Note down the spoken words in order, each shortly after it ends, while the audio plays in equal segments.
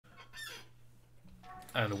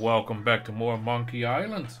And welcome back to more Monkey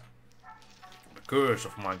Island. The Curse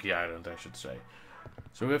of Monkey Island, I should say.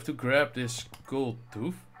 So we have to grab this gold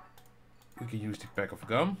tooth. We can use the pack of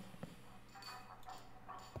gum.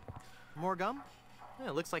 More gum? Yeah,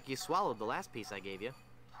 it looks like you swallowed the last piece I gave you.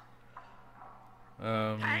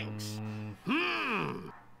 Thanks.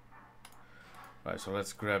 Right, so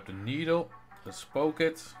let's grab the needle. Let's poke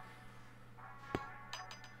it.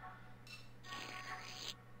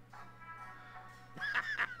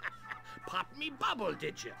 Pop me bubble,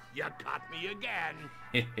 did you? You caught me again.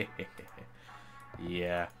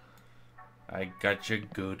 Yeah, I got you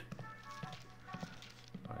good.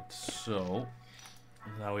 Right, so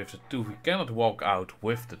now we have the tooth. We cannot walk out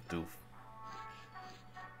with the tooth.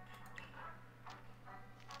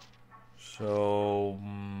 So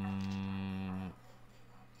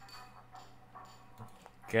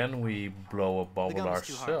can we blow a bubble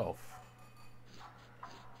ourselves?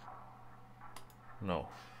 No.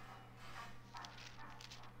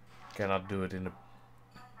 Cannot do it in the...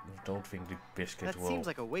 I don't think the biscuit will... That seems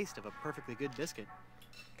like a waste of a perfectly good biscuit.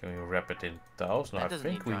 Can we wrap it in towels? No, I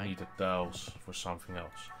think we need the towels for something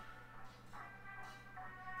else.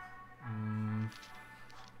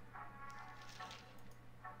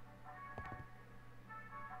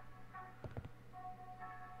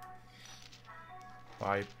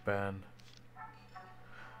 Pipe pan.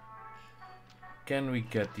 Can we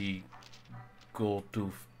get the gold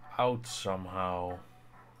tooth out somehow?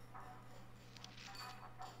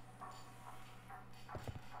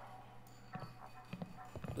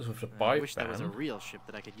 With the pipe I wish pan. there was a real ship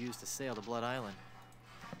that I could use to sail to Blood Island.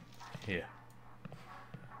 Here.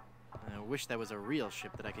 I wish there was a real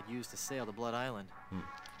ship that I could use to sail to Blood Island.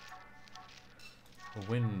 A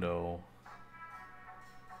window.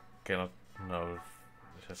 Cannot. No.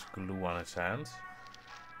 It has glue on its hands.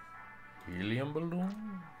 Helium balloon?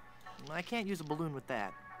 I can't use a balloon with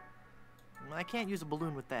that. I can't use a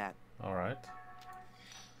balloon with that. Alright.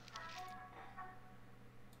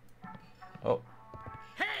 Oh.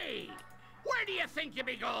 Hey! Where do you think you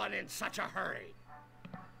be going in such a hurry?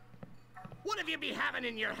 What have you be having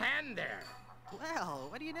in your hand there? Well,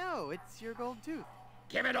 what do you know? It's your gold tooth.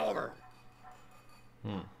 Give it over.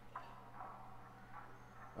 There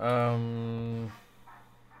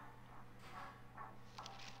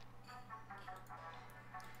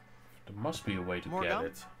must be a way to More get gum?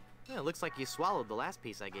 it. Yeah, it looks like you swallowed the last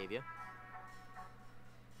piece I gave you.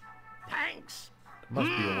 Thanks. There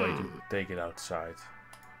must be a way to take it outside.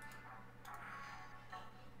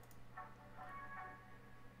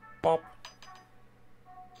 Pop.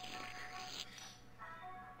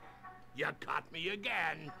 You caught me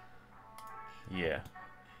again. Yeah.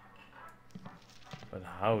 But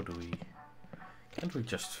how do we... Can't we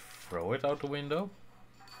just throw it out the window?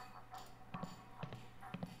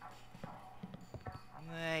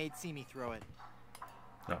 You'd see me throw it.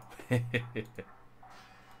 No.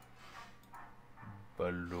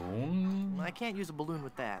 Balloon? I can't use a balloon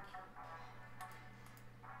with that.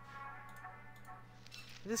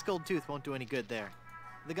 This gold tooth won't do any good there.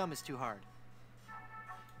 The gum is too hard.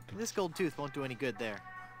 This gold tooth won't do any good there.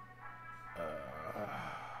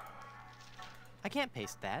 I can't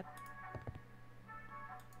paste that.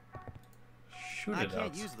 Shoot I it out.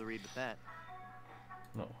 can't use the reed with that.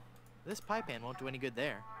 No. This pipe pan won't do any good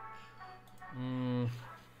there. No.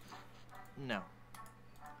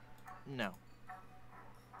 No.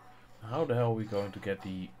 How the hell are we going to get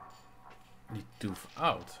the tooth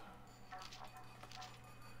out?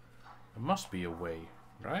 There must be a way,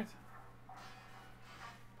 right?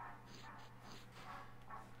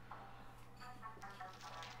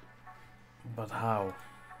 But how?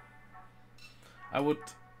 I would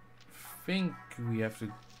think we have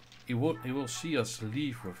to... He will see us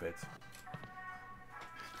leave with it.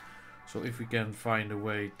 So if we can find a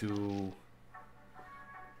way to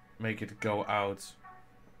make it go out...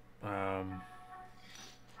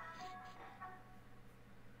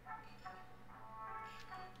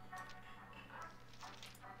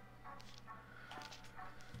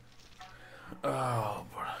 Oh,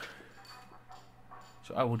 boy.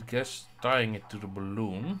 So I would guess tying it to the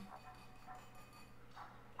balloon.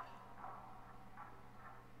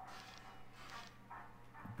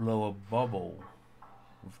 Blow a bubble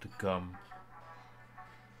with the gum.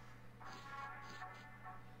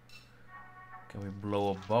 Can we blow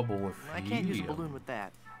a bubble with I helium? can't use a balloon with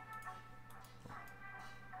that.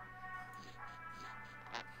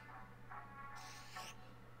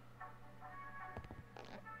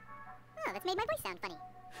 Oh, that's made my voice sound funny.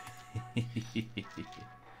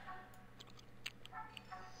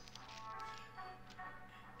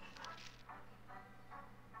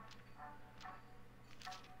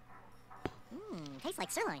 tastes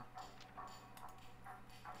like sirloin.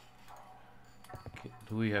 Okay,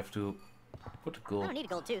 do we have to put the I gold? don't need a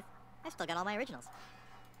gold tooth. I've still got all my originals.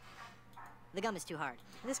 The gum is too hard.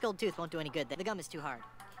 This gold tooth won't do any good. The gum is too hard.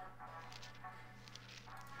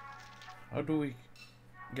 How do we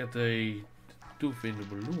get a tooth in the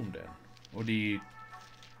balloon then? Or the...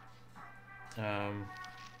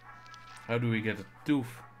 how do we get a tooth?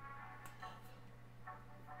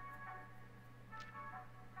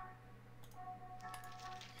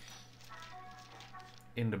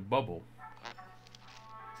 In the bubble.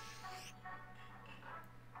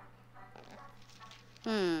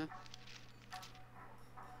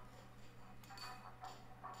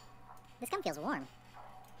 This gum feels warm.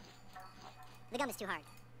 The gum is too hard.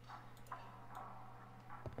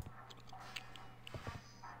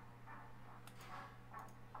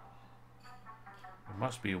 There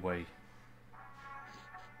must be a way.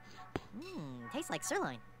 Tastes like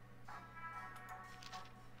sirloin.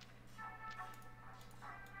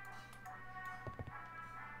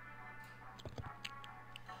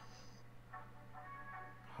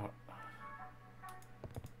 How,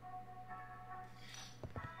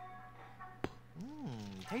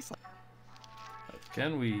 Tastes like...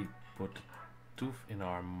 can we put the tooth in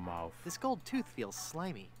our mouth? This gold tooth feels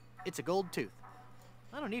slimy. It's a gold tooth.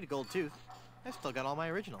 I don't need a gold tooth. I've still got all my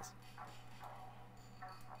originals.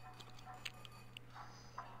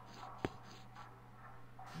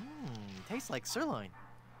 Tastes like sirloin.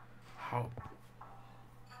 How?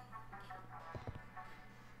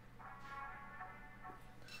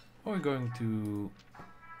 Are we going to...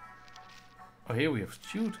 Oh, here we have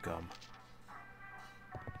chewed gum.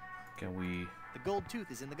 Can we... The gold tooth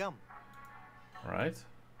is in the gum. Right.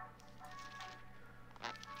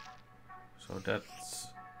 So that's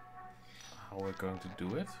how we're going to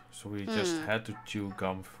do it. So we just had to chew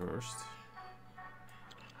gum first.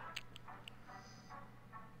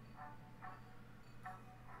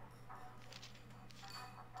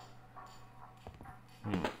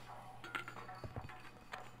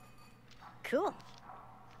 Cool.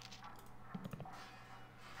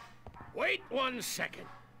 Wait 1 second.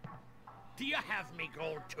 Do you have me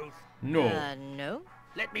gold tooth? No. No.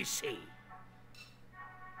 Let me see.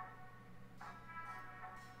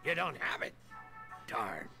 You don't have it?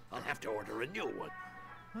 Darn, I'll have to order a new one.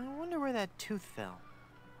 I wonder where that tooth fell.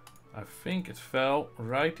 I think it fell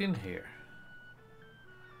right in here.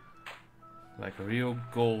 Like a real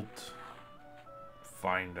gold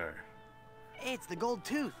finder. It's the gold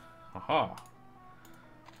tooth. Haha.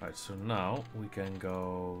 Right, so now we can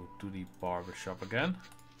go to the barber shop again.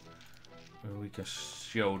 Where we can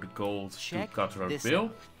show the gold Check to Cutthroat this Bill.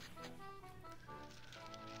 out.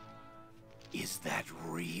 Is that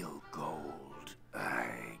real gold?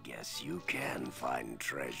 I guess you can find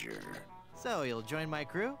treasure. So, you'll join my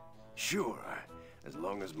crew? Sure, as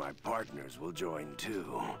long as my partners will join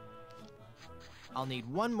too. I'll need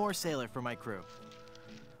one more sailor for my crew.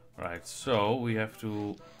 Right, so we have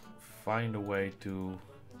to find a way to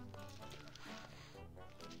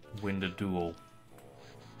win the duel.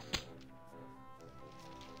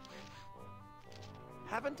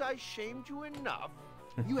 Haven't I shamed you enough?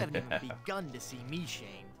 You haven't even begun to see me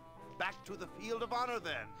shamed. Back to the field of honor,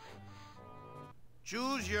 then.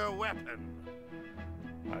 Choose your weapon.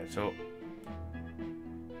 Right, so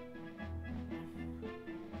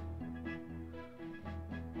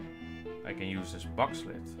I can use this box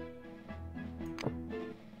lid.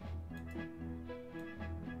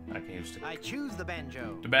 I can use I choose the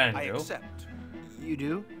banjo. the banjo. I accept. You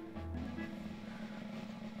do?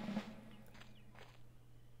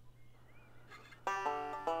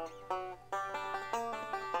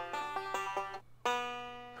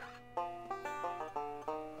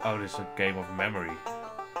 Oh, this is a game of memory,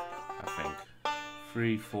 I think.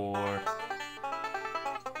 3, 4...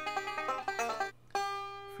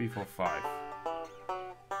 3, 4, 5.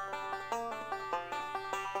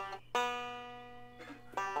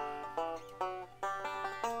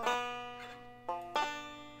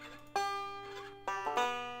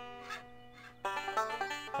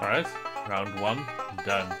 Alright, round 1,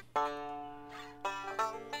 done.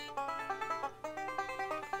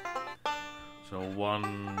 So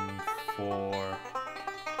 1, 4...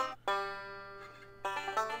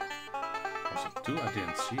 Was it 2? I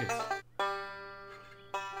didn't see it.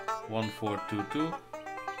 1, 4, 2, 2.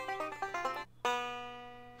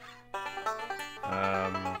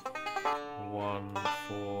 1,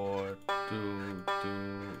 4, 2,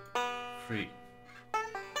 2, 3.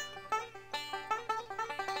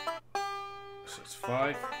 So it's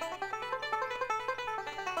 5.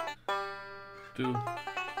 2.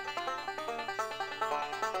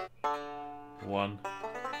 1.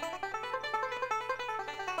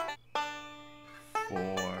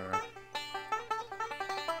 4,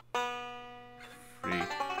 3,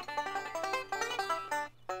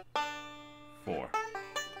 4.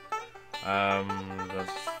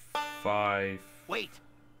 That's 5. Wait!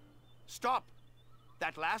 Stop!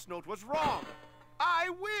 That last note was wrong! I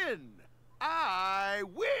win! I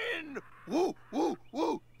win! Woo, woo,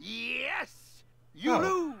 woo! Yes! You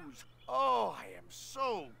lose! Oh, I am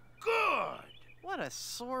so good! What a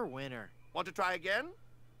sore winner. Want to try again?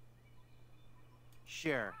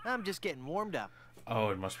 Sure, I'm just getting warmed up. Oh,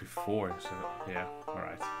 it must be 4 instead of... Yeah,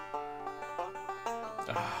 alright.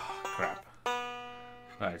 Ah, crap.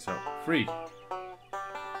 Alright, so 3.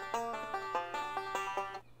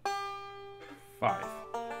 5.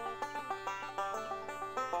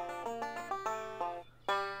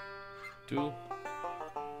 2.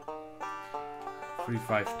 3,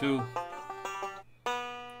 5, 2.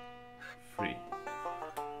 3.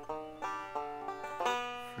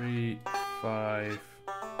 3, 5,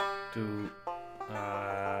 2,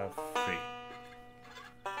 3.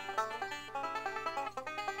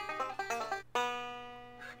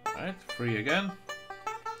 Right, 3 again.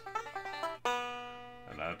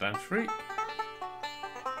 Another times 3.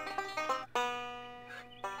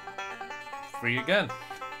 3 again.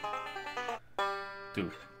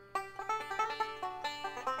 2.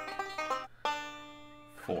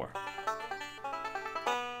 4.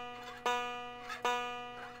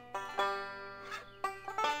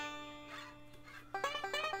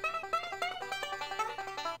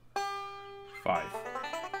 5.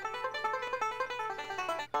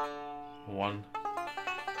 1.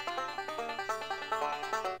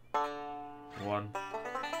 1.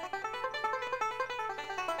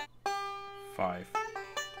 5.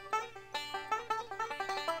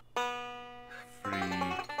 3.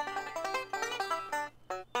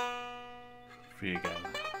 3 again.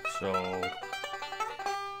 So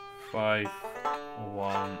 5,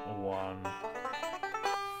 1, 1,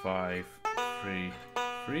 5, 3,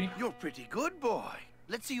 3. You're pretty good, boy.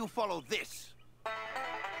 Let's see you follow this.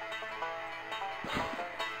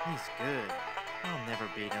 He's good. I'll never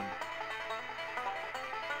beat him.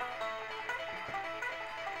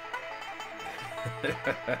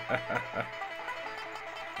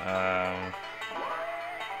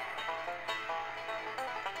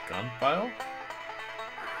 Gun pile?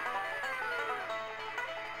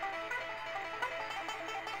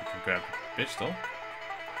 You can grab a pistol.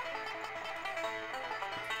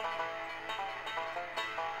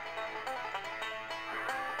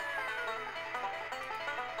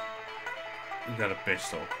 You got a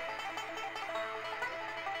pistol.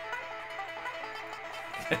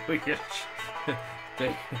 We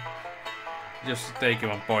just take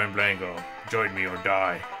him on point blank. Go, join me or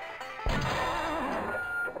die.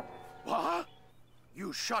 What?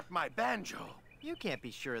 You shot my banjo. You can't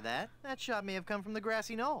be sure of that. That shot may have come from the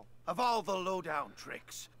grassy knoll. Of all the lowdown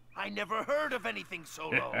tricks, I never heard of anything so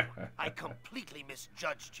low. I completely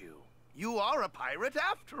misjudged you. You are a pirate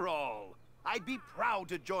after all. I'd be proud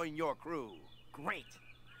to join your crew. Great.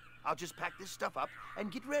 I'll just pack this stuff up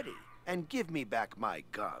and get ready. And give me back my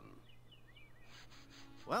gun.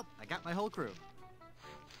 Well, I got my whole crew.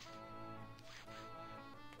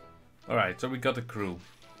 Alright, so we got the crew.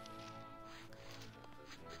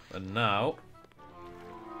 And now...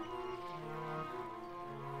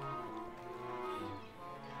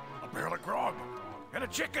 A barrel of grog and a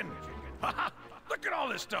chicken. Look at all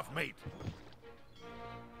this stuff, mate.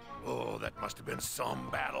 Oh, that must have been some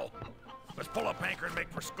battle. Let's pull up anchor and make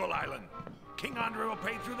for Skull Island. King Andre will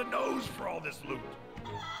pay through the nose for all this loot.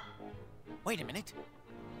 Wait a minute.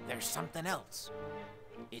 There's something else.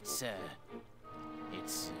 It's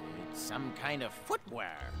some kind of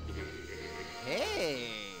footwear. Hey,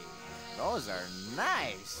 those are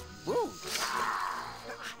nice boots.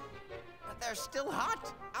 But they're still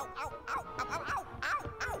hot. Ow, ow, ow, ow, ow, ow, ow,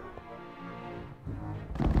 ow.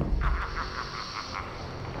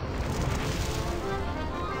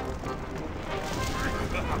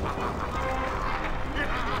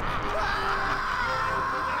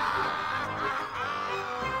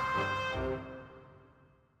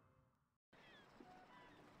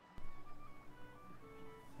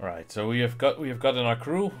 Alright, so we have gotten our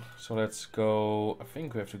crew. So let's go. I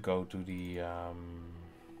think we have to go to the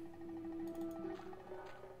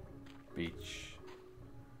beach.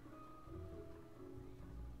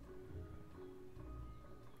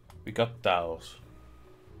 We got towels.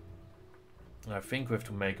 And I think we have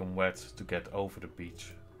to make them wet to get over the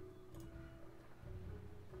beach.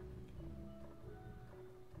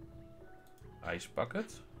 Ice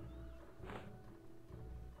bucket.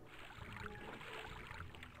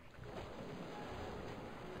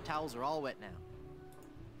 The towels are all wet now.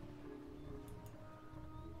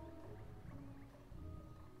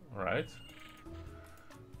 Right.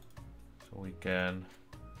 So we can...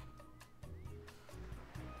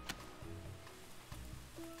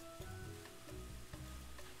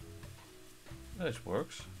 This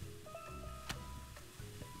works.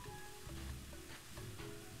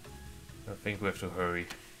 I think we have to hurry.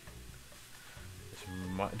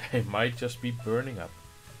 They might just be burning up.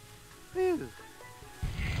 Whew.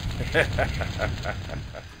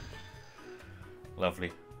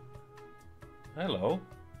 Lovely. Hello.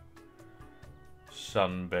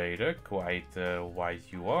 Sunbather, quite white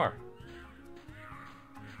you are.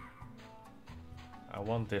 I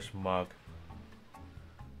want this mug.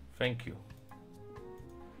 Thank you.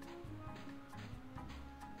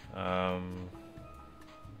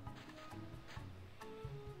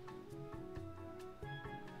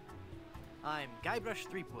 I'm Guybrush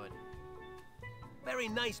Threepwood. Very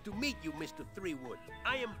nice to meet you, Mr. Threewood.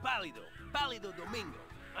 I am Pálido Domingo.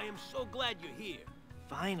 I am so glad you're here.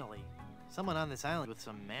 Finally, someone on this island with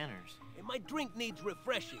some manners. And my drink needs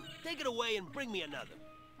refreshing. Take it away and bring me another.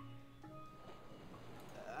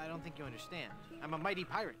 I don't think you understand. I'm a mighty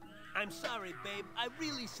pirate. I'm sorry, babe. I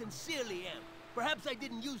really sincerely am. Perhaps I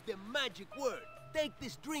didn't use the magic word. Take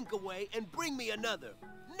this drink away and bring me another.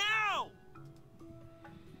 Now!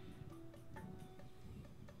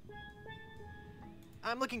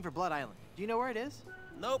 I'm looking for Blood Island. Do you know where it is?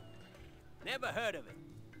 Nope. Never heard of it.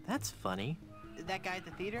 That's funny. That guy at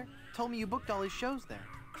the theater told me you booked all his shows there.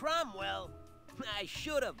 Cromwell? I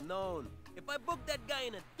should have known. If I booked that guy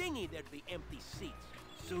in a dinghy, there'd be empty seats.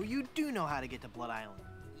 So you do know how to get to Blood Island.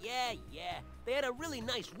 Yeah. They had a really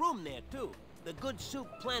nice room there, too. The Good Soup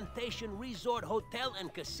Plantation Resort Hotel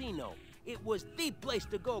and Casino. It was the place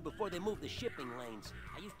to go before they moved the shipping lanes.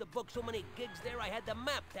 I used to book so many gigs there, I had the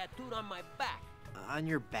map tattooed on my back. On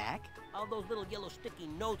your back? All those little yellow sticky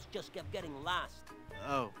notes just kept getting lost.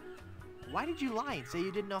 Oh. Why did you lie and say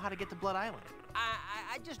you didn't know how to get to Blood Island?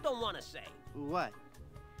 I just don't want to say. What?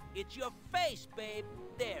 It's your face, babe.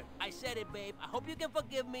 There, I said it, babe. I hope you can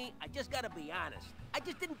forgive me. I just gotta be honest. I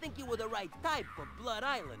just didn't think you were the right type for Blood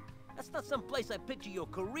Island. That's not some place I picture your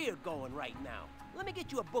career going right now. Let me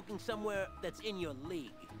get you a booking somewhere that's in your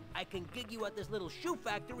league. I can gig you at this little shoe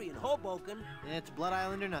factory in Hoboken. It's Blood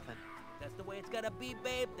Island or nothing. That's the way it's gotta be,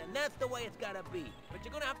 babe, then that's the way it's gotta be. But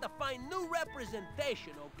you're gonna have to find new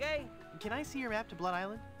representation, okay? Can I see your map to Blood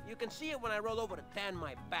Island? You can see it when I roll over to tan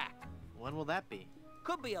my back. When will that be?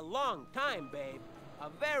 Could be a long time, babe. A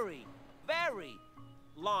very, very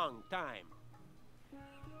long time.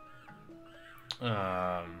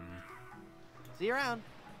 See you around.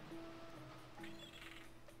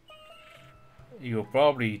 He'll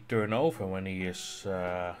probably turn over when he is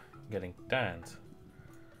getting tanned.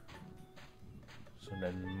 So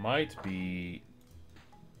that might be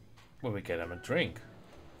when we get him a drink.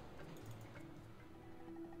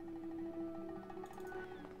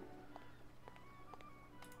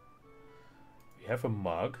 We have a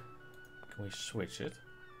mug. Can we switch it?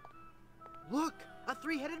 Look! A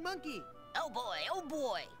three-headed monkey! Oh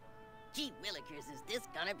boy! Gee willikers, is this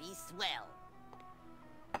gonna be swell?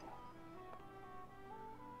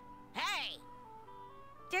 Hey!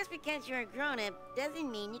 Just because you're a grown-up doesn't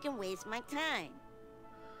mean you can waste my time.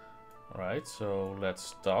 Alright, so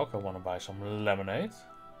let's talk. I want to buy some lemonade.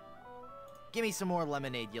 Give me some more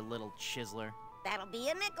lemonade, you little chiseler. That'll be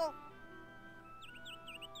a nickel.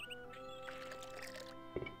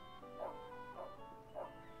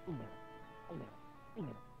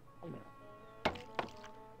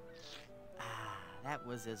 That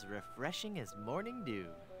was as refreshing as morning dew.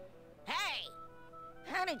 Hey!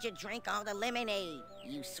 How did you drink all the lemonade?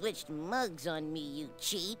 You switched mugs on me, you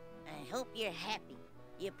cheat. I hope you're happy.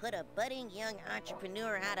 You put a budding young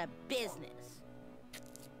entrepreneur out of business.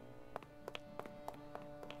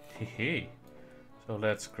 Hehe. So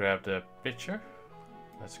let's grab the pitcher.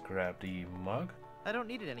 Let's grab the mug. I don't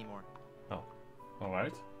need it anymore. Oh,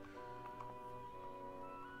 alright.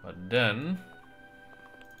 But then...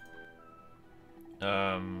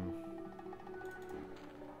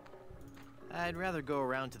 I'd rather go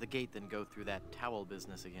around to the gate than go through that towel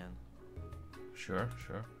business again. Sure.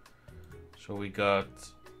 So we can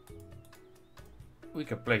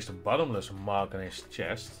place the bottomless mug on his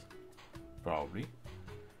chest. Probably.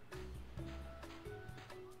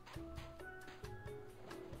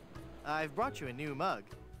 I've brought you a new mug.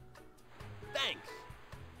 Thanks.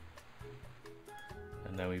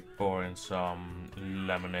 And then we pour in some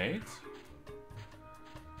lemonade.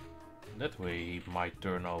 That way he might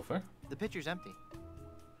turn over. The pitcher's empty.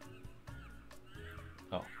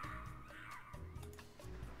 Oh.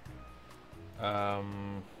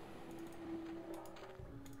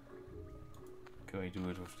 Can we do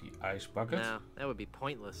it with the ice bucket? No, that would be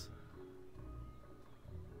pointless.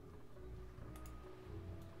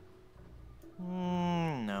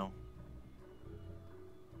 No.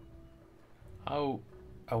 How...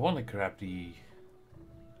 I want to grab the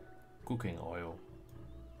cooking oil.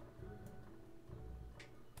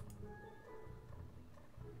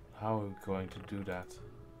 How are we going to do that?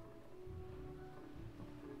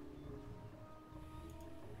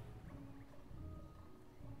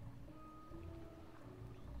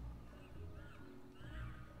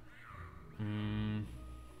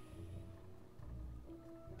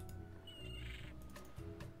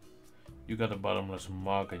 You got a bottomless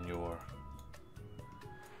mug in your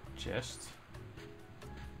chest.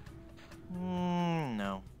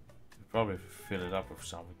 No. We probably fill it up with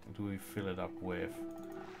something. Do we fill it up with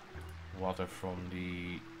water from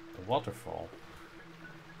the waterfall?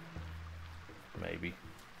 Maybe.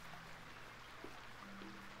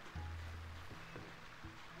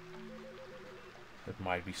 That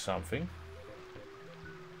might be something.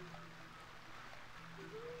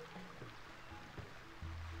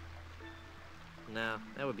 No,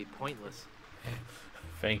 that would be pointless.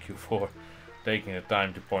 Thank you for taking the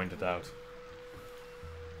time to point it out.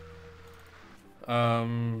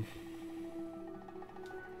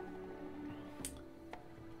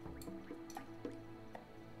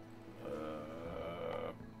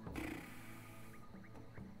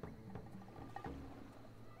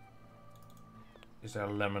 Is there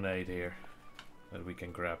lemonade here that we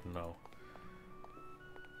can grab? No.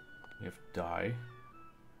 We have dye.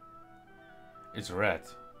 It's red.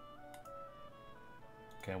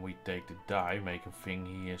 Can we take the dye, make him think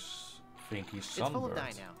he's sunburned? It's full of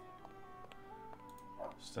dye now.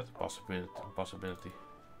 Is that a possibility?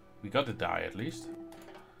 We got the dye at least.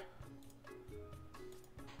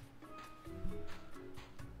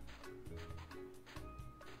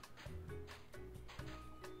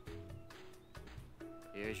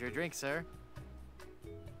 Here's your drink, sir.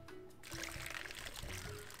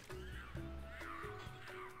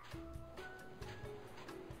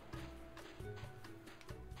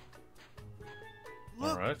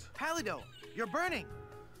 All right. Palido, you're burning.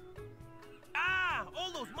 Ah!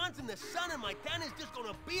 All those months in the sun and my tan is just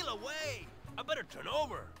gonna peel away. I better turn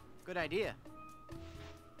over. Good idea.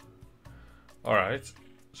 Alright,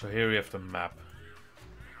 so here we have the map.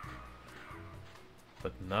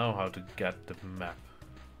 But now how to get the map?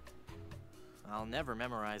 I'll never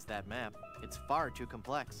memorize that map. It's far too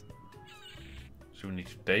complex. So we need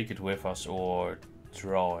to take it with us or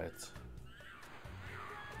draw it.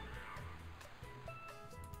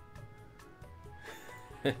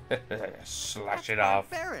 Slash it off.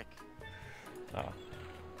 Barbaric. Oh.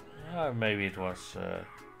 Maybe it was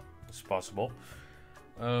it's possible.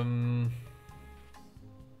 I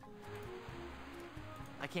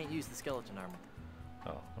can't use the skeleton armor.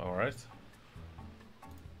 Oh, alright.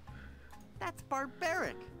 That's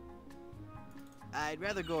barbaric. I'd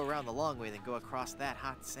rather go around the long way than go across that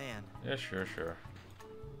hot sand. Yeah, sure.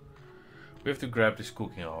 We have to grab this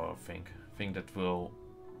cooking oil, I think. I think that will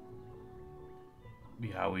be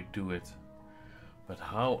how we do it. But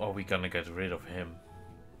how are we gonna get rid of him?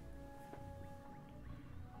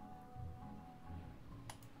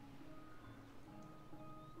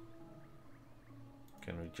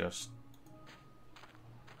 Can we just...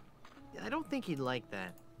 I don't think he'd like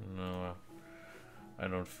that. No, I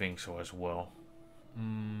don't think so as well.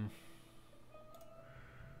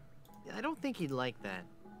 I don't think he'd like that.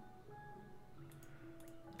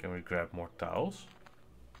 Can we grab more towels?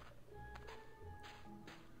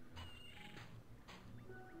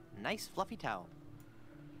 Nice fluffy towel.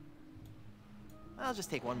 I'll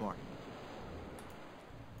just take one more.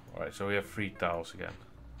 Alright, so we have 3 towels again.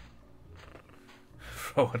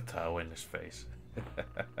 Throw a towel in his face.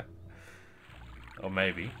 Or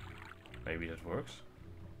maybe that works.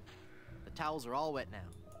 The towels are all wet now.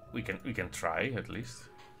 We can try at least.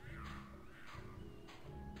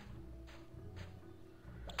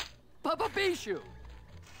 Papa Bishu!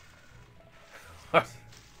 What?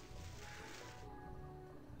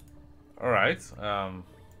 Alright, Ugh,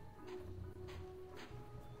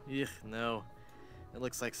 no. It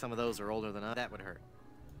looks like some of those are older than us. That would hurt.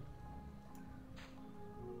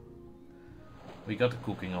 we got the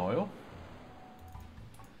cooking oil.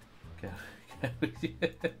 Can we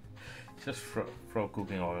just throw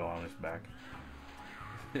cooking oil on his back?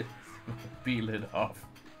 Peel it off.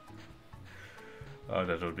 Oh,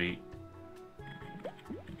 that would be...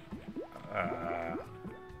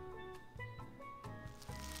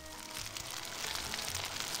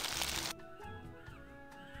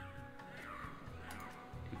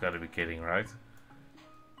 You gotta be kidding, right?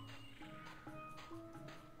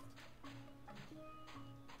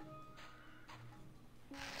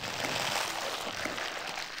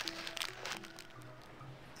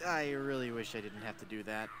 wish I didn't have to do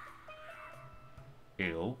that.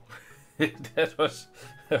 Ew. that was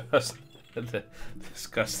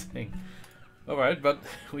disgusting. Alright, but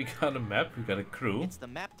we got a map, we got a crew. It's the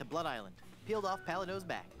map to Blood Island. Peeled off Palado's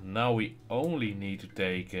back. Now we only need to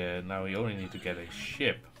take. Now we only need to get a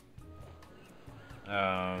ship.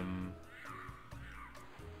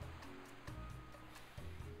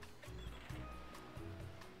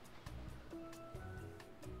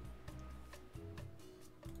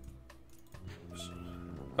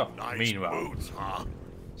 Oh, Nice meanwhile. boots, huh?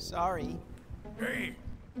 Sorry. Hey,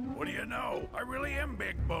 what do you know? I really am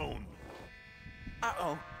big boned.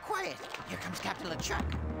 Uh-oh. Quiet. Here comes Captain LeChuck.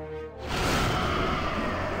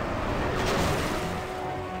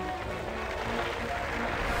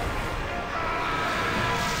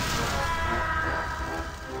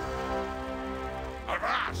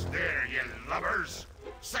 Avast there, you lubbers!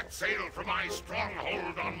 Set sail for my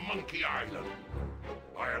stronghold on Monkey Island.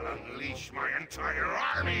 I'll unleash my entire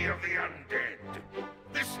army of the undead.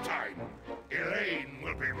 This time, Elaine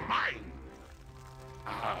will be mine.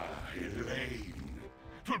 Ah, Elaine.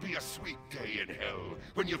 'Twill be a sweet day in hell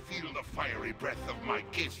when you feel the fiery breath of my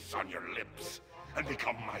kiss on your lips and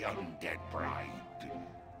become my undead bride.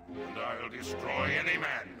 And I'll destroy any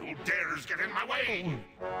man who dares get in my way.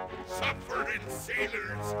 Suffering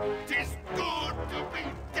sailors, 'tis good to be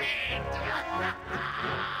dead.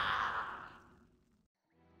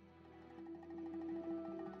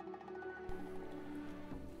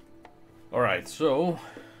 Alright, so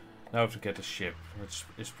now to get a ship.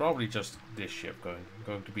 It's probably just this ship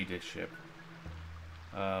going to be this ship.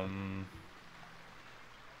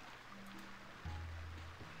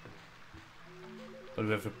 But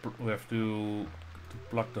we have to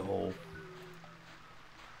plug the hole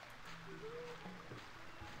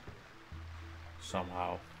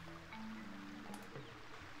somehow.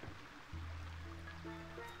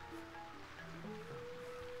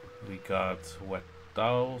 We got wet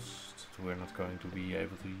towels that we're not going to be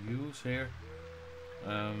able to use here.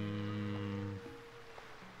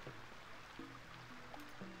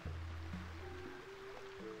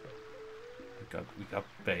 We got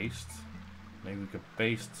paste. Maybe we could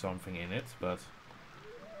paste something in it, but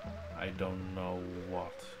I don't know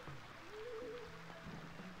what.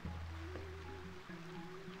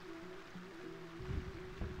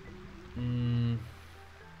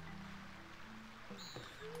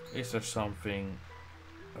 Is there something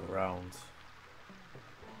around?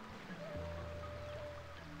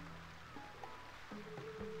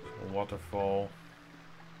 A waterfall.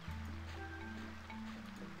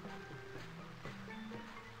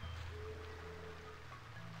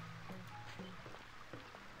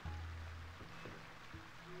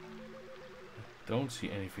 Don't see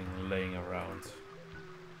anything laying around.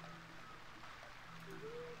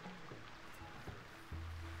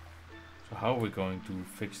 So how are we going to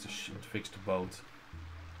fix the boat?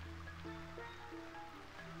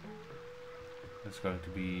 That's going to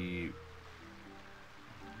be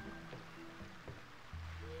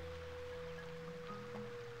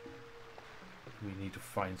we need to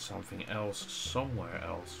find something else somewhere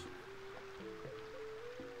else.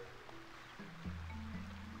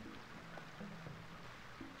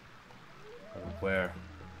 Where?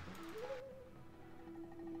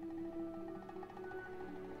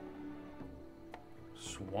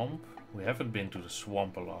 Swamp? We haven't been to the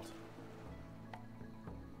swamp a lot.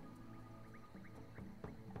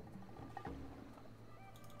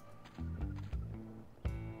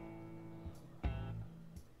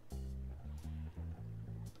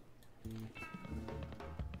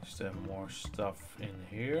 Is there more stuff in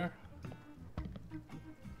here?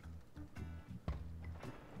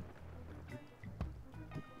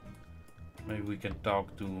 Maybe we can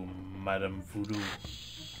talk to Madame Voodoo.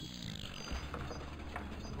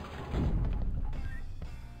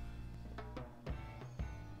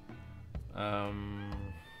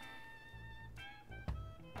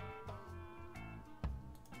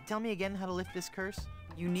 Tell me again how to lift this curse?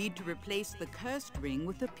 You need to replace the cursed ring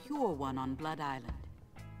with a pure one on Blood Island.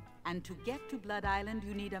 And to get to Blood Island,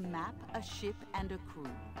 you need a map, a ship, and a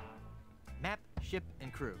crew. Map, ship,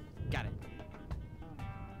 and crew. Got it.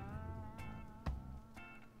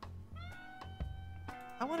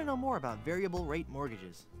 I want to know more about variable rate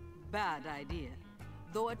mortgages. Bad idea.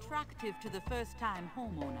 Though attractive to the first-time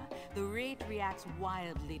homeowner, the rate reacts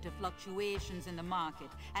wildly to fluctuations in the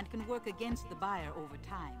market and can work against the buyer over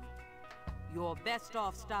time. You're best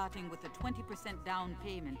off starting with a 20% down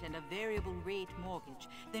payment and a variable rate mortgage,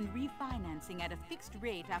 then refinancing at a fixed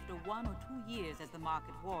rate after 1 or 2 years as the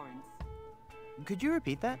market warrants. Could you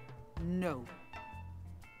repeat that? No.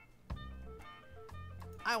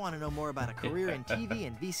 I want to know more about a career in TV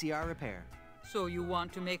and VCR repair. So you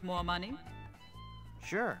want to make more money?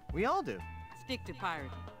 Sure, we all do. Stick to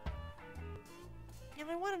pirating. And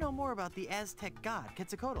I want to know more about the Aztec god,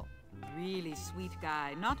 Quetzalcoatl. Really sweet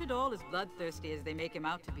guy. Not at all as bloodthirsty as they make him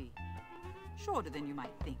out to be. Shorter than you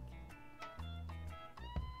might think.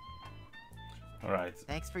 Alright.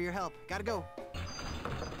 Thanks for your help. Gotta go.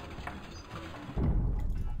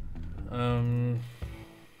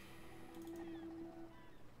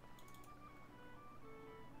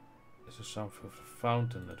 Is there something with the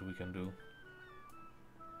fountain that we can do?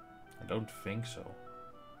 I don't think so.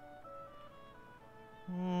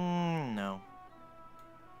 No.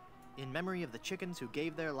 In memory of the chickens who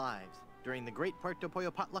gave their lives during the Great Puerto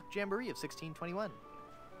Pollo Potluck Jamboree of 1621.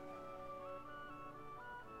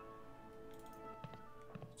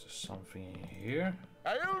 Is there something in here?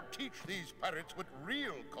 I'll teach these pirates what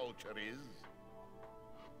real culture is.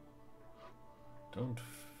 Don't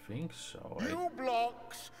think so. You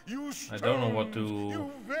blocks, you stones, I don't know what to.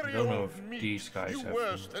 you very I don't know old if meat, these guys you have,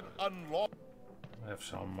 worse than unlawful. have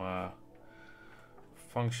some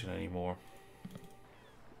function anymore.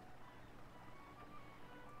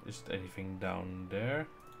 Is there anything down there?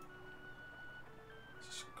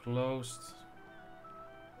 This is closed.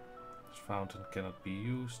 This fountain cannot be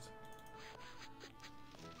used.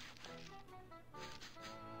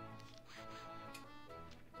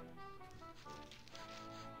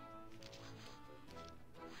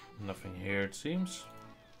 Nothing here, it seems.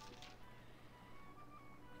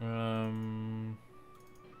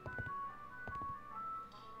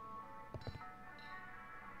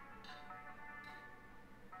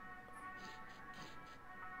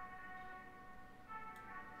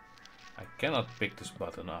 I cannot pick this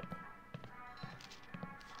button up.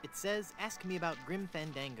 It says, ask me about Grim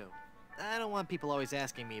Fandango. I don't want people always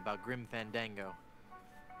asking me about Grim Fandango.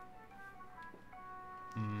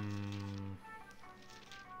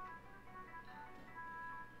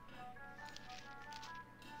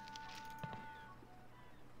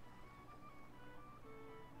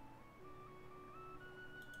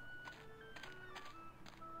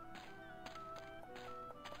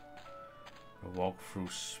 Walk through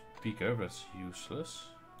speaker, that's useless.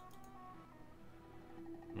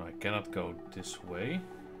 No, I cannot go this way.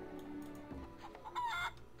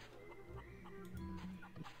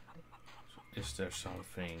 So is there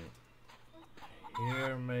something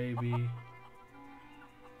here maybe?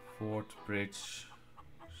 Fort Bridge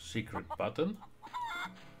secret button.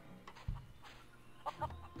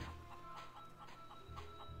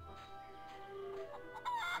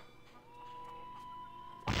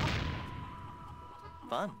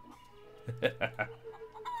 Fun.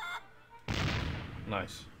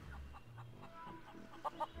 Nice.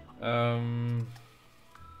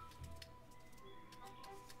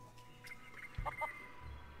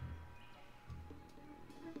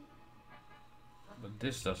 But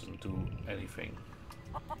this doesn't do anything.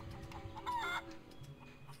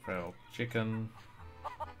 Feral chicken.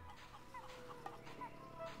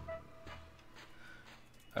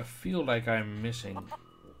 I feel like I'm missing.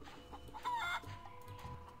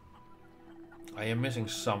 I am missing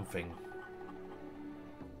something.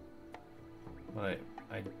 But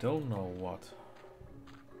I don't know what.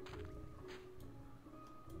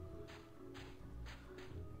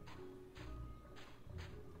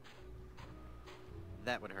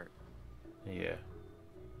 That would hurt. Yeah.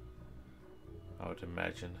 I would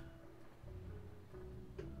imagine.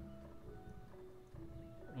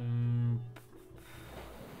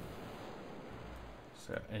 Is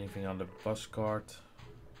there anything on the bus cart?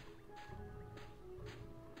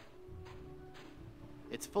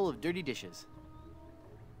 It's full of dirty dishes.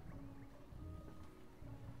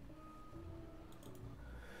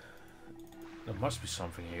 There must be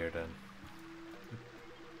something here then.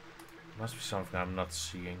 Must be something I'm not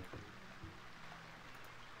seeing.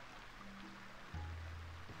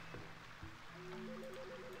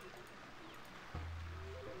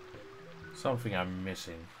 Something I'm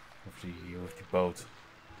missing with the boat.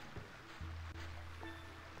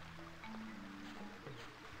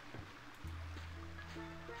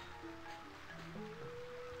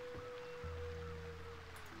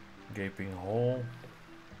 Gaping hole.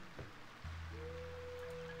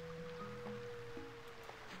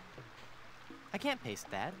 I can't paste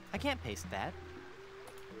that. I can't paste that.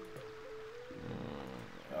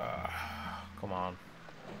 Come on.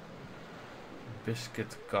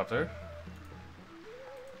 Biscuit cutter.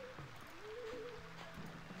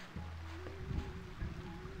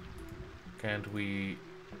 Can't we...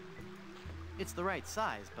 It's the right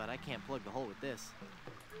size, but I can't plug the hole with this.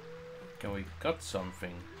 Can we cut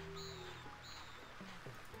something?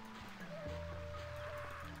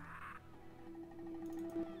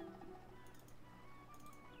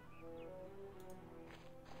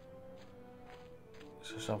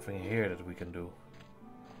 Is there something here that we can do?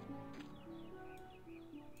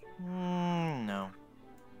 No.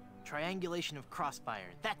 Triangulation of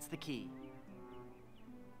crossfire. That's the key.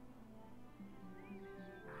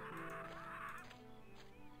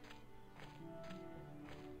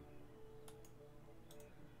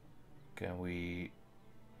 Can we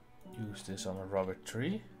use this on a rubber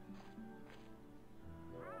tree?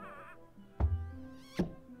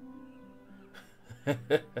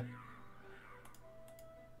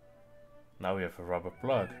 Now we have a rubber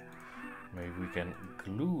plug. Maybe we can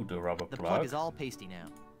glue the rubber plug. The plug is all pasty now.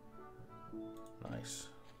 Nice.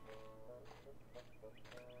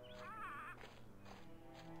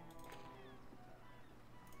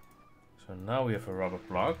 So now we have a rubber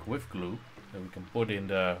plug with glue that we can put in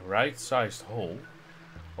the right sized hole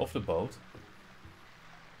of the boat.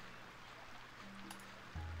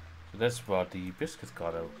 So that's what the biscuit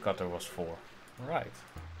cutter was for. Right.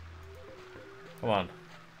 Come on.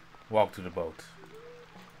 Walk to the boat.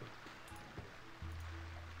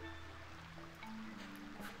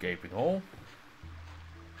 Gaping hole.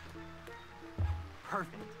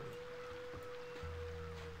 Perfect.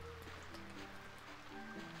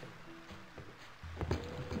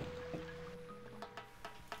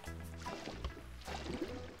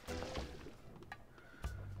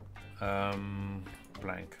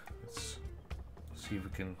 Plank. Let's see if we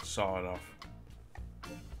can saw it off.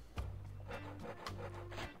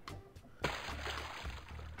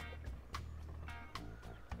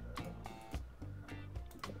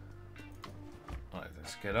 Alright,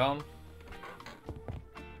 let's get on.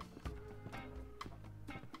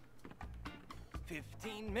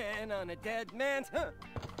 Men on a dead man's. Huh?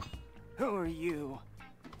 Who are you?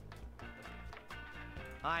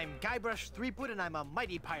 I'm Guybrush Threepwood, and I'm a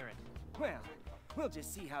mighty pirate. Well, we'll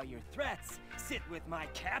just see how your threats sit with my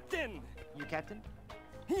captain. You captain?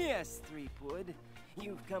 Yes, Threepwood.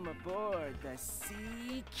 You've come aboard the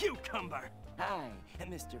Sea Cucumber. I am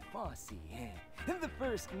Mr. Fossey, the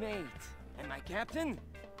first mate. And my captain?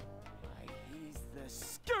 Why, he's the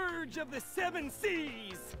scourge of the seven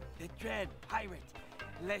seas. The dread pirate.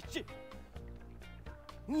 LeChuck.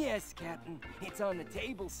 Yes, Captain. It's on the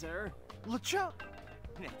table, sir. LeChuck.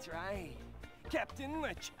 That's right. Captain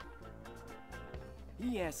LeChuck.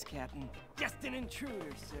 Yes, Captain. Just an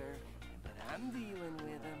intruder, sir. But I'm dealing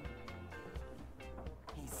with him.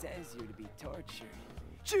 He says you're to be tortured.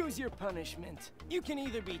 Choose your punishment. You can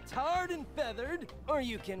either be tarred and feathered, or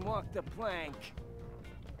you can walk the plank.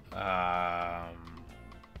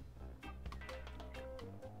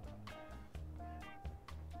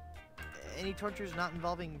 Any tortures not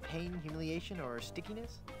involving pain, humiliation, or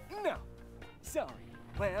stickiness? No. Sorry.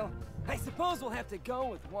 Well, I suppose we'll have to go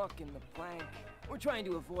with walking the plank. We're trying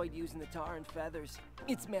to avoid using the tar and feathers.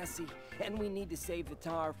 It's messy, and we need to save the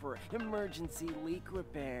tar for emergency leak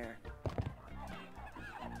repair.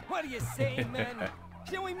 What do you say, men?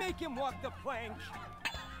 Shall we make him walk the plank?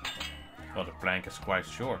 Well, the plank is quite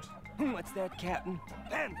short. What's that, Captain?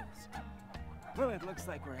 Vandals. Well, it looks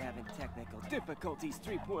like we're having technical difficulties,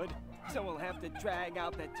 Threepwood. So we'll have to drag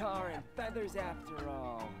out the tar and feathers after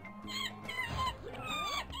all.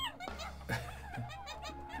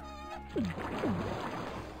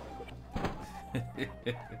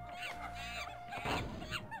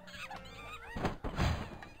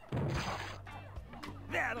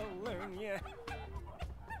 That'll learn you.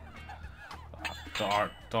 Tar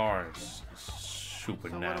is super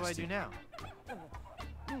so nasty. What do I do now?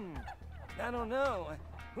 I don't know.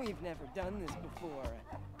 We've never done this before.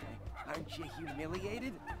 Aren't you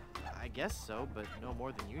humiliated? I guess so, but no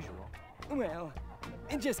more than usual. Well,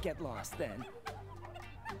 just get lost then.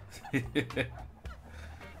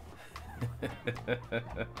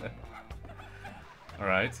 All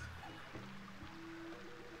right.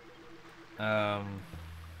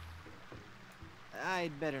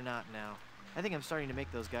 I'd better not now. I think I'm starting to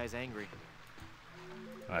make those guys angry.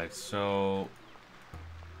 Right, so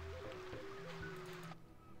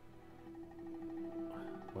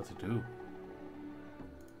what to do?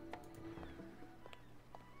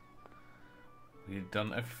 We've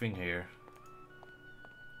done everything here.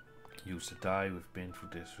 Use the die, we've been through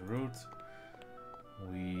this route.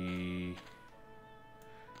 We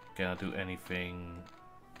cannot do anything.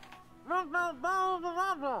 I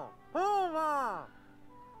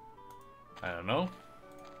don't know.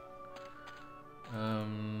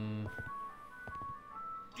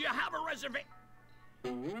 Do you have a reservation?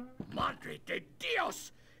 Madre de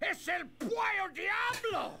Dios! Es el Puyo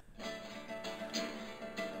Diablo!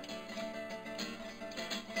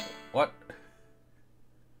 What?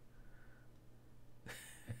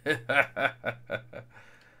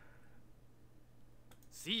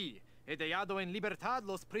 Sí, He dejado en libertad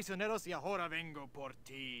los prisioneros y ahora vengo por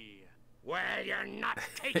ti. Well, you're not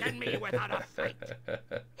taking me without a fight.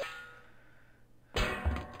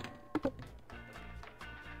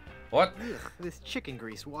 What? Ugh, this chicken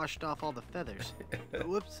grease washed off all the feathers.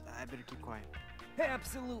 Whoops, I better keep quiet.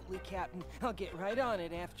 Absolutely, Captain. I'll get right on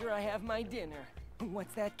it after I have my dinner.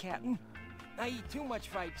 What's that, Captain? I eat too much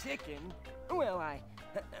fried chicken. Well,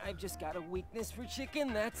 I've just got a weakness for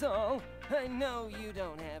chicken, that's all. I know you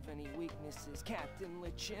don't have any weaknesses, Captain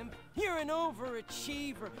LeChimp. You're an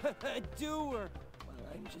overachiever, a doer. Well,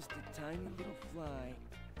 I'm just a tiny little fly.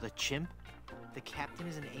 LeChimp? The captain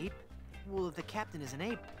is an ape? Well, if the captain is an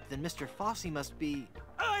ape, then Mr. Fosse must be...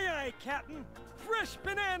 Aye, aye, Captain! Fresh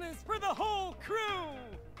bananas for the whole crew!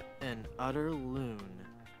 an utter loon.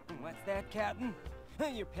 What's that, Captain?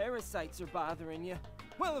 Your parasites are bothering you.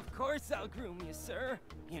 Well, of course I'll groom you, sir.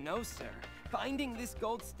 You know, sir, finding this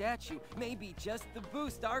gold statue may be just the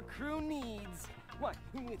boost our crew needs. What,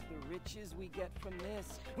 with the riches we get from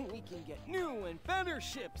this, we can get new and better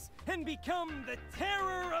ships and become the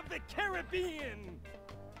terror of the Caribbean!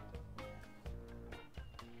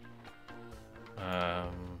 I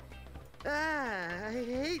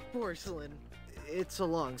hate porcelain. It's a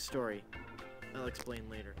long story. I'll explain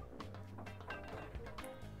later.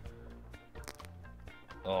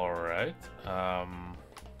 Alright,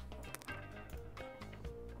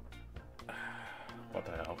 what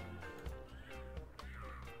the hell?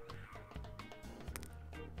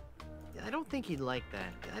 I don't think he'd like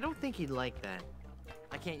that.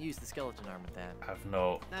 I can't use the skeleton arm with that. I have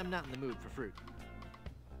no... I'm not in the mood for fruit.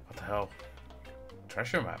 What the hell?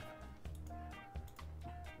 Treasure map?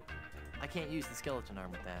 I can't use the skeleton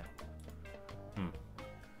arm with that.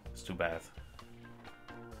 It's too bad.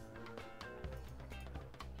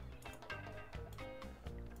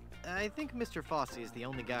 I think Mr. Fosse is the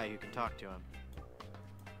only guy who can talk to him.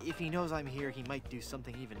 If he knows I'm here, he might do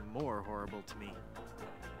something even more horrible to me.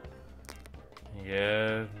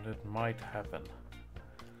 Yeah, that might happen.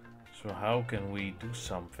 So how can we do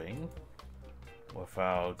something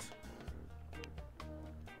without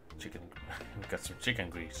chicken? Got some chicken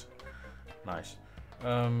grease. Nice.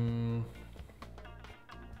 What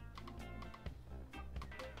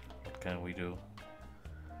can we do?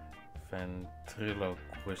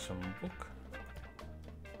 Ventriloquism book.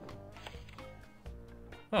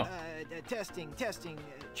 Oh. Testing.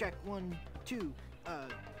 Check 1, 2,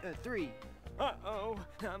 3. Uh-oh,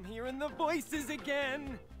 I'm hearing the voices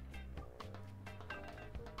again.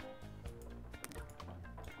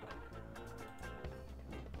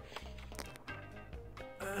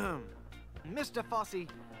 Mr. Fosse,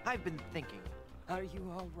 I've been thinking. Are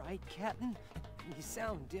you all right, Captain? You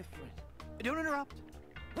sound different. Don't interrupt.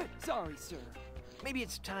 Sorry, sir. Maybe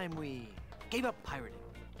it's time we gave up pirating.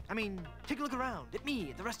 I mean, take a look around at me,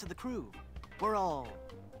 at the rest of the crew. We're all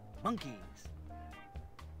monkeys.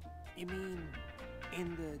 You mean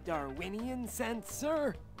in the Darwinian sense,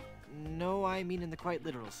 sir? No, I mean in the quite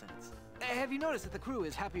literal sense. Have you noticed that the crew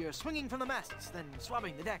is happier swinging from the masts than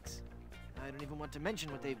swabbing the decks? I don't even want to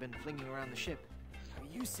mention what they've been flinging around the ship. Are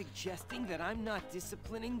you suggesting that I'm not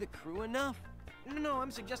disciplining the crew enough? No, I'm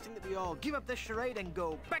suggesting that we all give up this charade and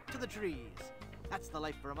go back to the trees. That's the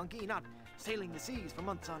life for a monkey, not sailing the seas for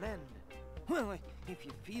months on end. Well, if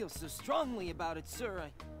you feel so strongly about it, sir,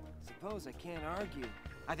 I suppose I can't argue.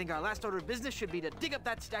 I think our last order of business should be to dig up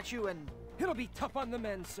that statue and... It'll be tough on the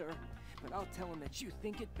men, sir, but I'll tell them that you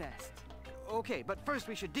think it best. Okay, but first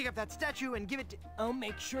we should dig up that statue and give it to... I'll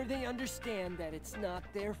make sure they understand that it's not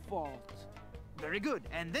their fault. Very good,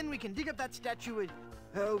 and then we can dig up that statue and...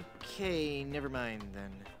 Okay, never mind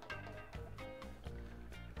then.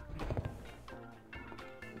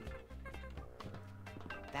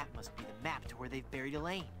 That must be the map to where they've buried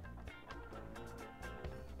Elaine.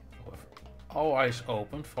 With all eyes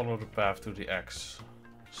open, follow the path to the X.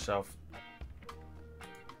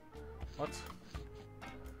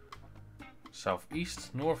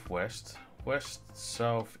 Southeast, northwest, west,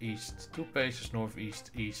 southeast, 2 paces,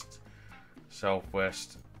 northeast, east,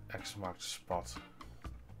 southwest, X marks the spot.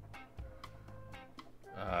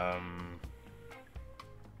 I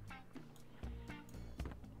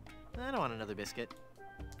don't want another biscuit.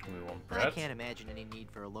 We want bread. I can't imagine any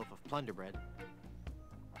need for a loaf of plunder bread.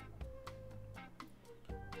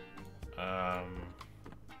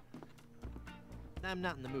 I'm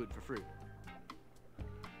not in the mood for fruit.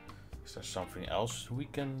 Is there something else we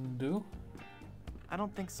can do? I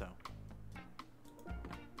don't think so.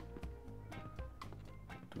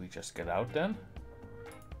 Do we just get out then?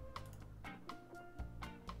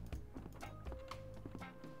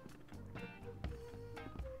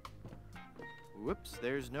 Whoops,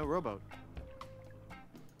 there's no rowboat.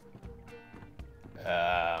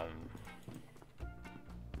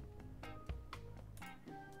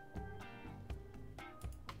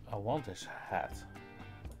 I want this hat.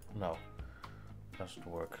 No, doesn't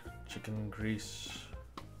work. Chicken grease.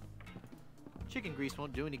 Chicken grease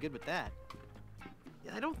won't do any good with that.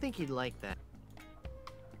 I don't think he'd like that.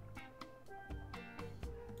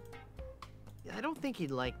 I don't think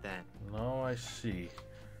he'd like that. No, I see.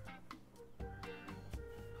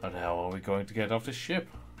 How the hell are we going to get off the ship?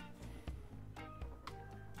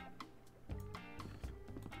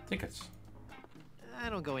 Tickets. I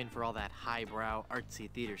don't go in for all that highbrow, artsy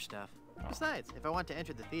theater stuff. Oh. Besides, if I want to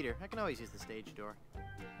enter the theater, I can always use the stage door.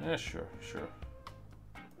 Yeah, sure, sure.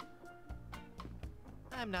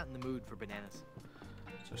 I'm not in the mood for bananas.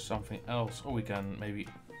 So something else. Oh, we can maybe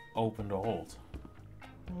open the hold.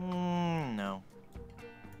 No.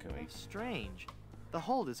 Can we? Strange. The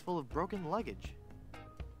hold is full of broken luggage.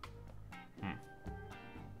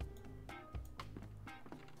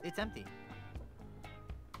 It's empty.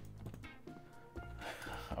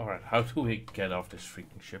 Alright, how do we get off this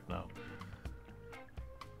freaking ship now?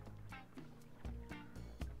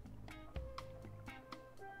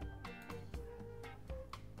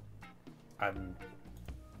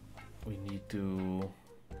 We need to...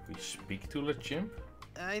 We speak to the chimp?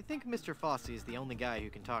 I think Mr. Fosse is the only guy who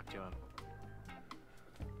can talk to him.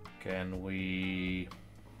 Can we...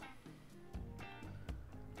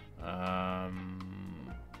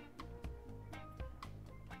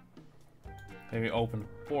 Maybe open the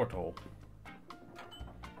porthole.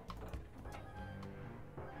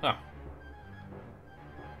 Ah.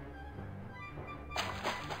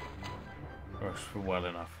 Works well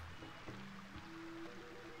enough.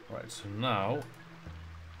 Right, so now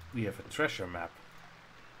we have a treasure map.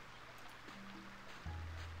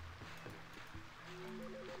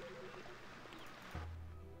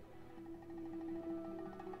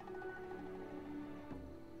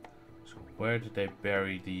 Where did they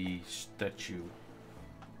bury the statue?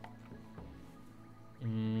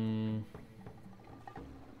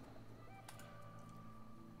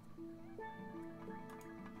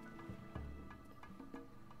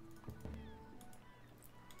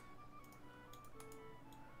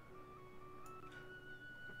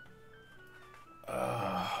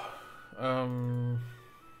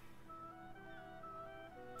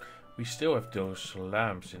 We still have those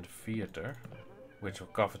lamps in the theater, which are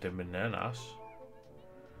covered in bananas.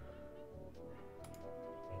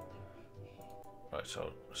 Right,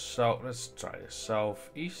 so let's try the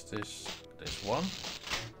southeast is this one.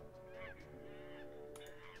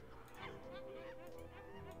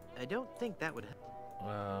 I don't think that would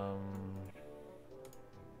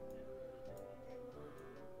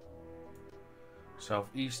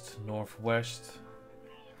southeast, northwest.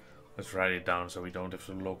 Let's write it down so we don't have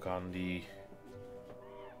to look on the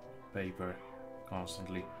paper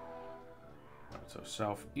constantly. Right, so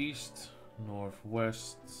southeast,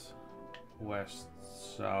 northwest, west,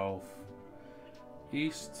 south,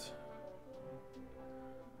 east,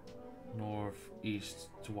 northeast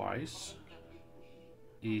twice,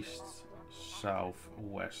 east, south,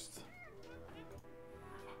 west.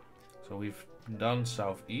 So we've done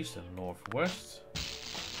southeast and northwest,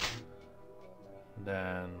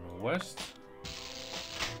 then west,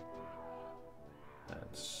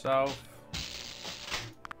 then south,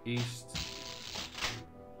 east,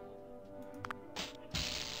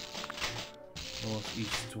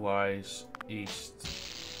 northeast twice, east,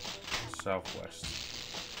 southwest.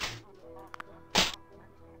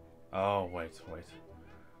 Oh, wait.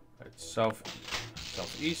 Right,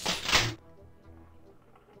 southeast,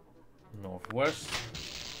 northwest,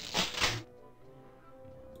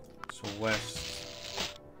 so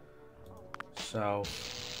west, south,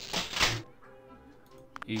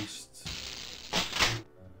 east,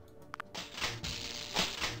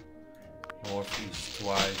 northeast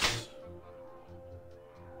twice,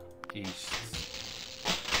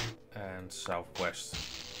 east, and southwest.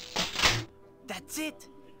 That's it!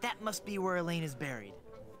 That must be where Elaine is buried.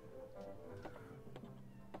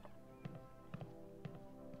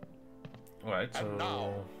 Alright, so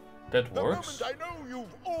now, that the works. moment I know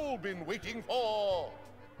you've all been waiting for.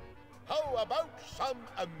 How about some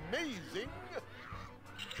amazing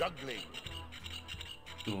juggling?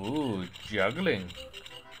 Ooh, juggling.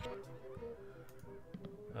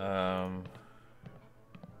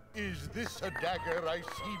 Is this a dagger I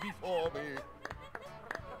see before me?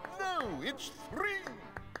 No, it's 3.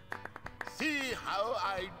 See how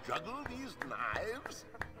I juggle these knives?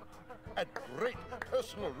 At great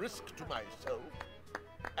personal risk to myself,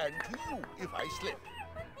 and to you if I slip.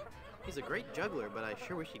 He's a great juggler, but I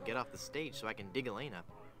sure wish he'd get off the stage so I can dig Elaine up.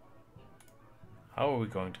 How are we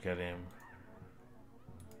going to get him?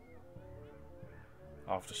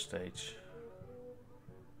 off the stage.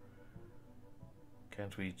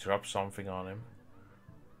 Can't we drop something on him?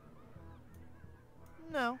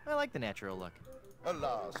 No, I like the natural look.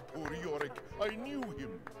 Alas, poor Yorick, I knew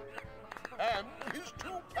him. And his two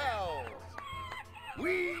pals.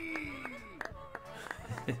 Whee!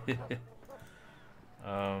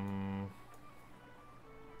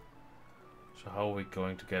 So how are we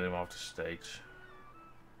going to get him off the stage?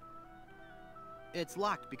 It's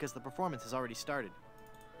locked because the performance has already started.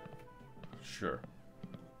 Sure.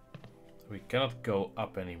 We cannot go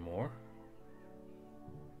up anymore.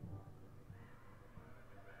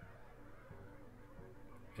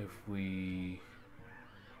 If we...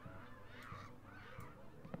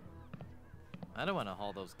 I don't want to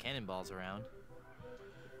haul those cannonballs around.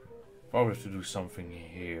 Probably have to do something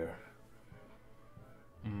here.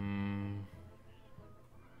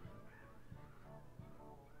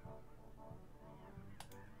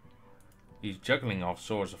 He's juggling all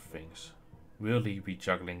sorts of things. Will he be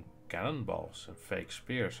juggling cannonballs and fake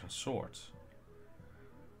spears and swords?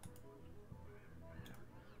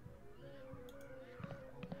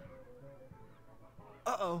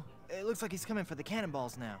 Uh-oh. It looks like he's coming for the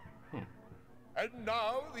cannonballs now. And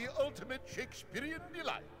now the ultimate Shakespearean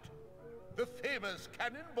delight. The famous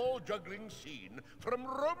cannonball juggling scene from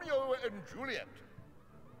Romeo and Juliet.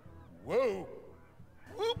 Whoa!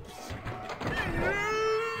 Whoops!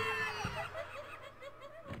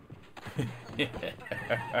 I'm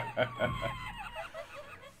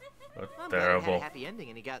glad it had Terrible. a happy ending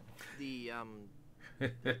and he got the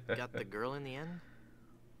got the girl in the end.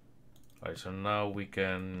 Alright, so now we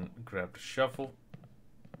can grab the shovel.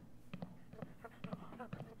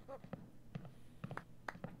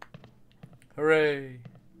 Hooray!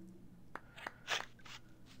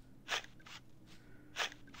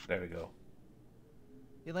 There we go.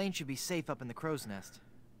 Elaine should be safe up in the crow's nest.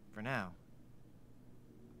 For now.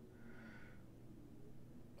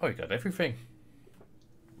 Oh, you got everything.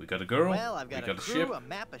 We got a girl. Well, I've got we a got crew, ship. a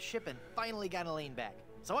map, a ship, and finally got Elaine back.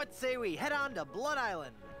 So what say we head on to Blood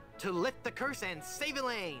Island to lift the curse and save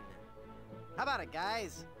Elaine? How about it,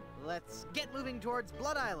 guys? Let's get moving towards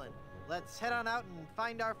Blood Island. Let's head on out and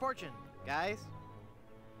find our fortune, guys.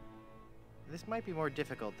 This might be more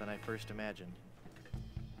difficult than I first imagined.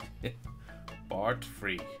 Part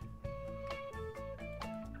 3.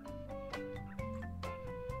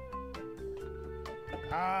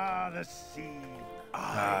 Ah, the sea.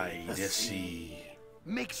 Aye, the sea.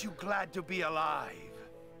 Makes you glad to be alive.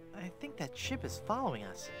 I think that ship is following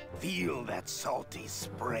us. Feel that salty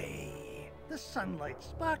spray. The sunlight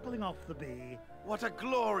sparkling off the bay. What a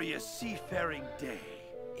glorious seafaring day.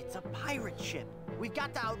 It's a pirate ship. We've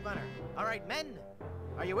got to outrun her. All right, men,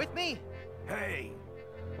 are you with me? Hey,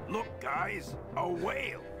 look, guys, a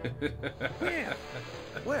whale. Yeah.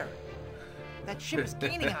 Where? That ship is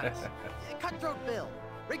gaining on us. Cutthroat Bill,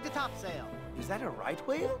 rig the topsail. Is that a right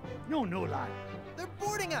whale? No, no lie. They're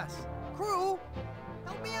boarding us. Crew,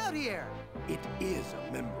 help me out here. It is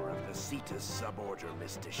a member of the Cetus suborder,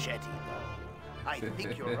 Mr. Shetty, though. I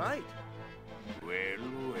think you're right.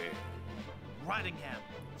 Well. Rottingham.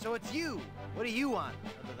 So it's you. What do you want,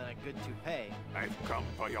 other than a good toupee? I've come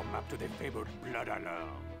for your map to the fabled Blood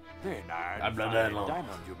Island. Then I'll Blood find a Island.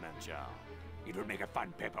 diamond you mentioned. It will make a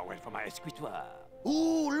fine paperweight for my escritoire.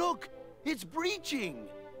 Ooh, look! It's breaching!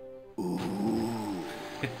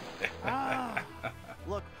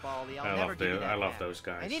 Look, Baldy, I'll never give you that I love map. those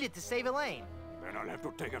guys. I need it to save Elaine. Then I'll have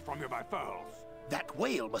to take it from you by force. That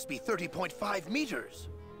whale must be 30.5 meters.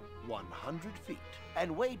 100 feet.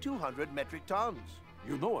 And weigh 200 metric tons.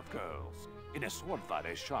 You know, of course, in a sword fight,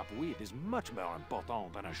 a sharp wit is much more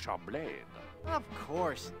important than a sharp blade. Of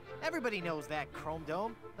course. Everybody knows that, Chrome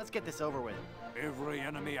Dome. Let's get this over with. Every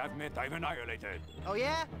enemy I've met, I've annihilated. Oh,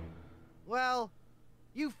 yeah? Well,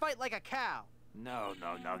 you fight like a cow. No.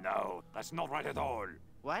 That's not right at all.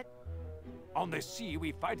 What? On the sea,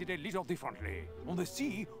 we fight it a little differently. On the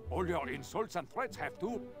sea, all your insults and threats have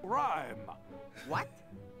to rhyme. What?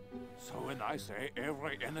 So when I say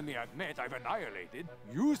every enemy I've met, I've annihilated,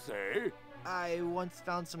 you say... I once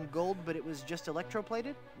found some gold, but it was just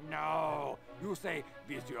electroplated? No. You say,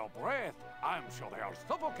 with your breath, I'm sure they are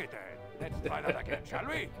suffocated. Let's try that again, shall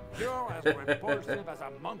we? You're as repulsive as a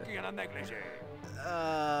monkey in a negligee.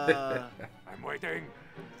 I'm waiting.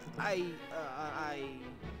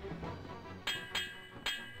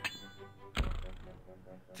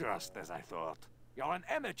 Just as I thought. You're an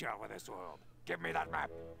amateur with a sword. Give me that map.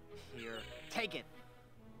 Here, take it.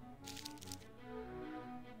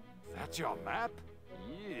 That's your map?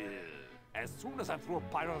 Yeah. As soon as I'm through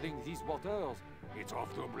pirating these waters, it's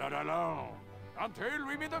off to Blood Island. Until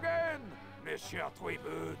we meet again, Monsieur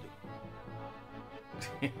Tweebud.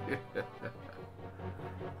 I've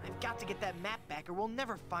got to get that map back or we'll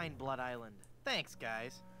never find Blood Island. Thanks,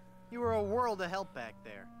 guys. You were a world of help back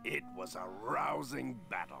there. It was a rousing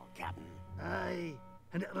battle, Captain. Aye,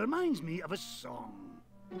 and it reminds me of a song.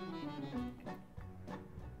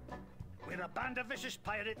 We're a band of vicious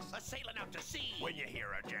pirates, A-sailing out to sea. When you hear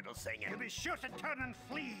a gentle singing, you'll be sure to turn and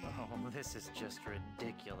flee. Oh, this is just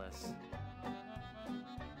ridiculous.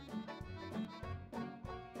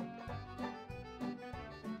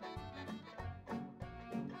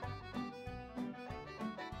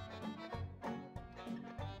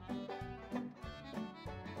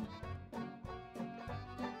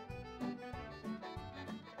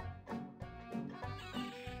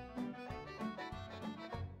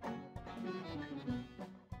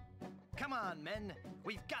 Come on, men.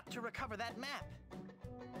 We've got to recover that map.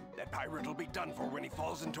 That pirate will be done for when he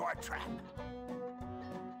falls into our trap.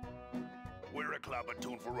 We're a club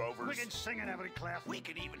attuned for rovers. We can sing in every clef. We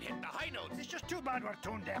can even hit the high notes. It's just too bad we're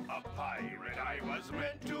tone deaf. A pirate I was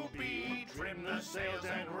meant to be, trim the sails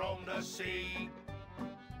and roam the sea.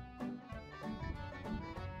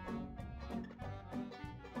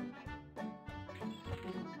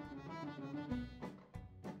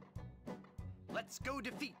 Let's go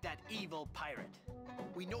defeat that evil pirate.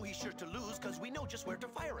 We know he's sure to lose because we know just where to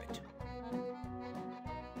fire it.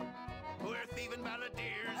 We're thieving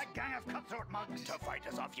balladeers. A gang of cutthroat mugs. To fight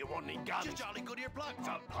us off, you won't need guns. Just jolly good earplugs.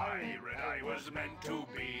 A pirate I was meant to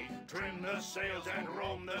be, trim the sails and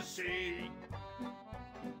roam the sea.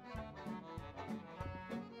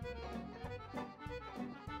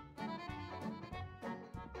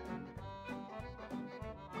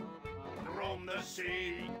 Roam the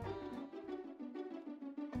sea.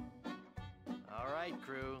 All right,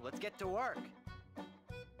 crew, let's get to work.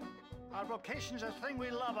 Our vocation's a thing we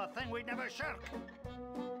love, a thing we'd never shirk.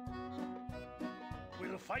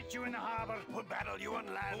 We'll fight you in the harbor. We'll battle you on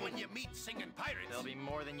land. But when you meet singing pirates, There'll be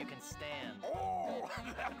more than you can stand. Oh,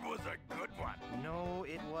 that was a good one. No,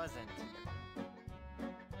 it wasn't.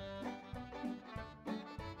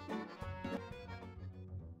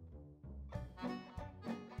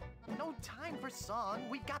 No time for song.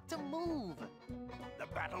 We've got to move. The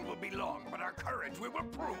battle will be long, but our courage we will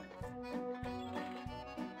prove.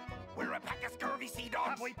 We're a pack of scurvy sea dogs.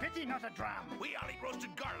 Have we pity, not a dram? We all eat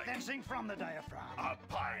roasted garlic. Then sing from the diaphragm. A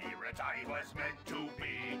pirate I was meant to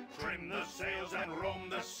be, trim the sails and roam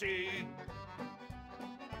the sea.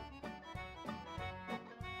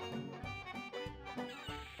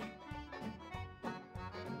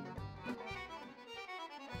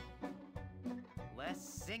 Less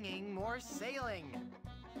singing, more sailing.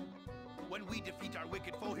 When we defeat our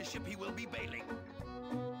wicked foe, his ship he will be bailing.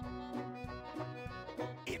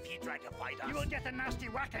 If you try to fight us, You will get a nasty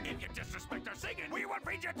whacking. if you disrespect our singing, we will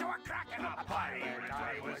feed you to a kraken. A pirate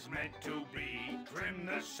I was meant to be, trim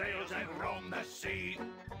the sails and roam the sea.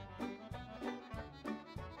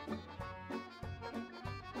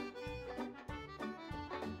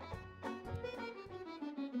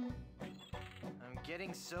 I'm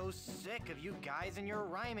getting so sick of you guys and your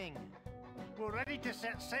rhyming. We're ready to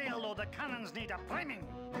set sail, though the cannons need a priming.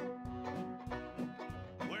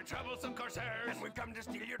 We're troublesome corsairs, and we've come to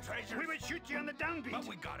steal your treasures. We would shoot you on the downbeat. But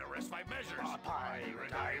we gotta rest 5 measures. A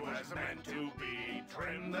pirate I was meant to be,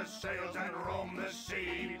 trim the sails and roam the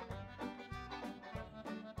sea.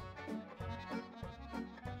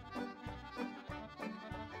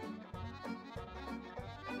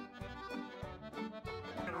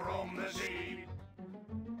 Roam the sea.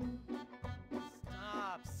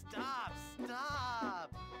 Stop, stop,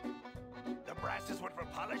 stop! The brass is what we'll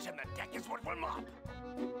polish, and the deck is what we'll mop.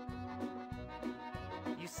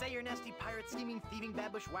 You say you're nasty pirates, scheming, thieving,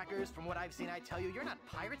 bad bushwhackers. From what I've seen, I tell you, you're not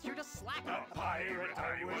pirates, you're just slackers. A pirate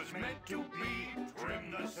I was meant to be,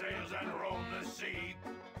 trim the sails and roam the sea.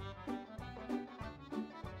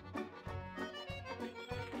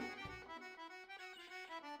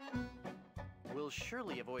 We'll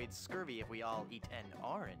surely avoid scurvy if we all eat an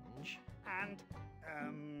orange. And,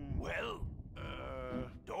 Well,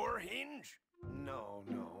 door hinge? No.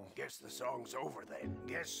 Guess the song's over then.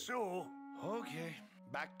 guess so. Okay,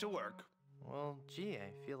 back to work. Well, gee,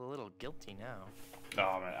 I feel a little guilty now.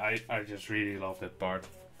 Oh man, I just really love that part.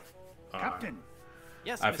 Captain.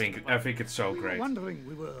 Yes, I Mr. think Capone. it's so We were great. wondering,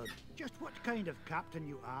 we were, just what kind of captain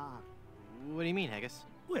you are. What do you mean, Haggis?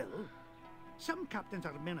 Well, some captains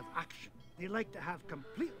are men of action. They like to have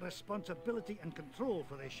complete responsibility and control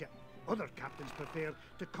for their ship. Other captains prefer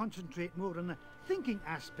to concentrate more on the thinking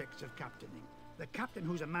aspects of captaining. The captain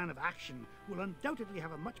who's a man of action will undoubtedly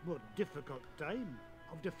have a much more difficult time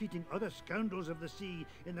of defeating other scoundrels of the sea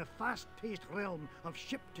in the fast-paced realm of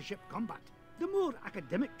ship-to-ship combat. The more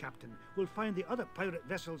academic captain will find the other pirate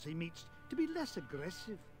vessels he meets to be less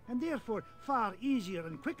aggressive, and therefore far easier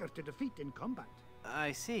and quicker to defeat in combat.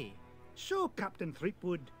 I see. So, Captain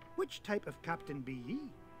Threepwood, which type of captain be ye?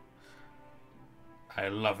 I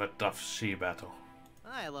love a tough sea battle.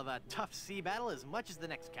 I love a tough sea battle as much as the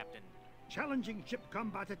next captain. Challenging ship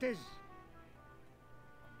combat it is.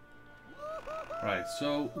 Right,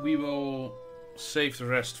 so we will save the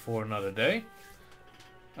rest for another day.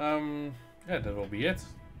 Yeah, that will be it.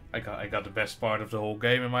 I got the best part of the whole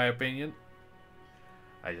game in my opinion.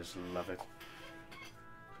 I just love it.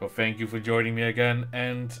 So thank you for joining me again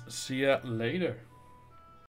and see ya later.